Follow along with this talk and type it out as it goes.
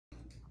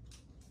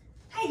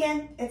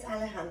again, it's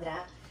Alejandra.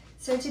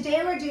 So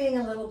today we're doing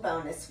a little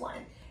bonus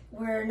one.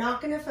 We're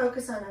not going to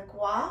focus on a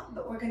gua,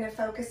 but we're going to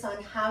focus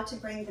on how to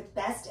bring the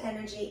best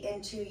energy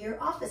into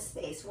your office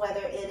space,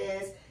 whether it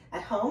is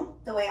at home,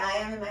 the way I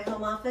am in my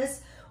home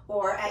office,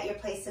 or at your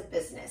place of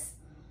business.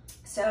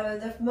 So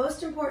the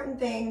most important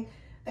thing,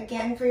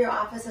 again, for your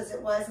office, as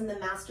it was in the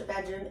master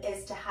bedroom,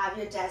 is to have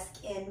your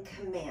desk in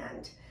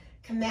command.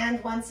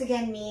 Command, once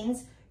again,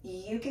 means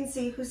you can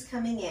see who's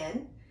coming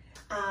in,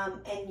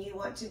 and you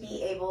want to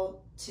be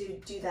able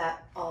to do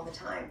that all the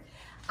time.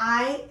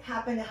 I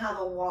happen to have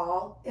a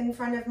wall in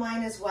front of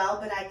mine as well,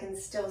 but I can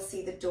still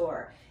see the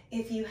door.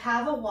 If you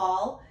have a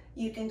wall,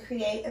 you can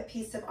create a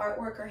piece of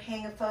artwork or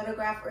hang a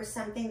photograph or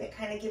something that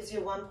kind of gives you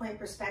a one-point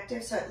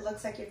perspective so it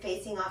looks like you're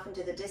facing off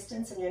into the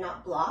distance and you're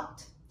not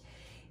blocked.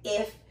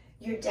 If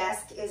your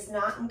desk is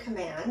not in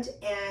command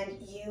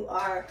and you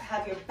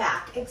have your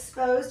back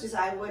exposed, as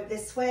I would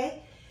this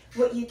way,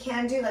 what you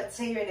can do, let's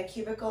say you're in a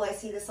cubicle, I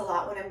see this a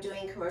lot when I'm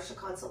doing commercial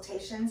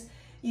consultations,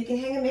 you can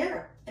hang a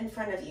mirror in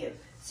front of you.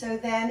 So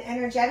then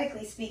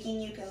energetically speaking,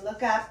 you can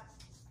look up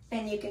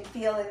and you can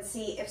feel and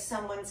see if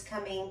someone's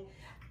coming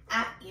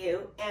at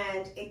you,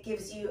 and it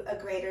gives you a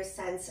greater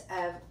sense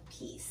of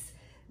peace.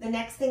 The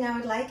next thing I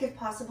would like, if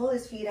possible,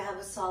 is for you to have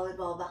a solid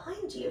wall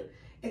behind you.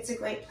 It's a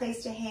great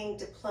place to hang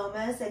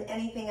diplomas and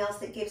anything else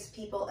that gives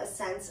people a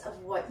sense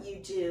of what you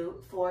do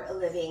for a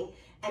living,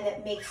 and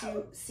it makes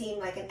you seem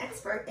like an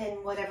expert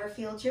in whatever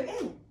field you're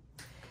in.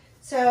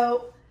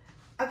 So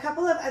a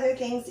couple of other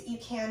things that you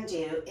can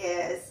do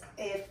is,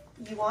 if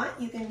you want,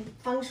 you can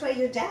feng shui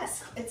your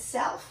desk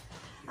itself.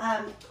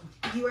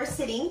 You are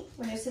sitting,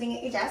 when you're sitting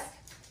at your desk,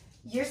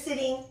 you're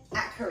sitting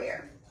at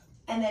career,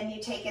 and then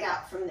you take it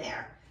out from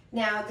there.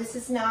 Now, this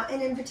is not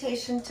an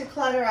invitation to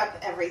clutter up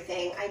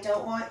everything. I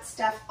don't want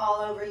stuff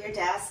all over your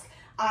desk.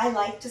 I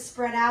like to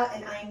spread out,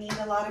 and I need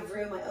a lot of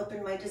room. I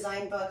open my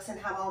design books and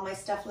have all my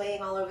stuff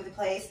laying all over the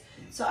place.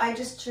 So I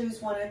just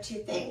choose one or two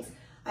things.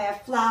 I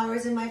have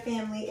flowers in my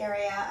family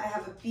area. I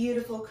have a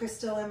beautiful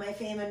crystal in my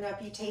fame and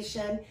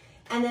reputation.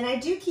 And then I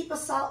do keep a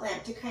salt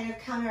lamp to kind of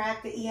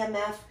counteract the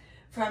EMF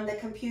from the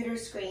computer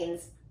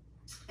screens.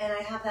 And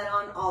I have that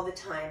on all the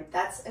time.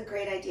 That's a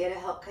great idea to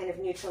help kind of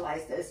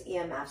neutralize those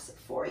EMFs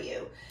for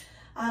you.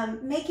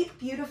 Make it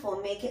beautiful,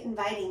 make it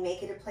inviting,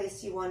 make it a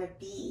place you want to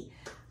be.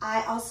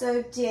 I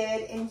also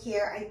did in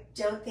here, I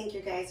don't think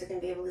you guys are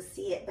going to be able to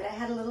see it, but I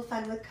had a little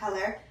fun with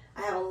color.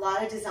 I have a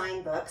lot of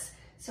design books,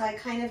 so I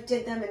kind of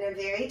did them in a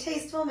very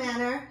tasteful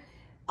manner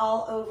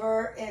all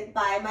over it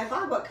by my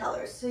bagua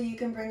colors. So you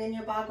can bring in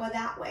your bagua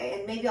that way,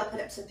 and maybe I'll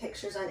put up some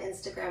pictures on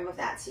Instagram of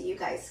that so you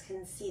guys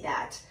can see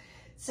that.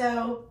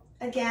 So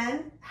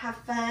again, have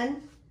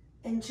fun,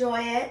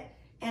 enjoy it,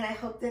 and I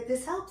hope that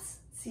this helps.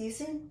 See you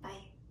soon.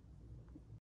 Bye.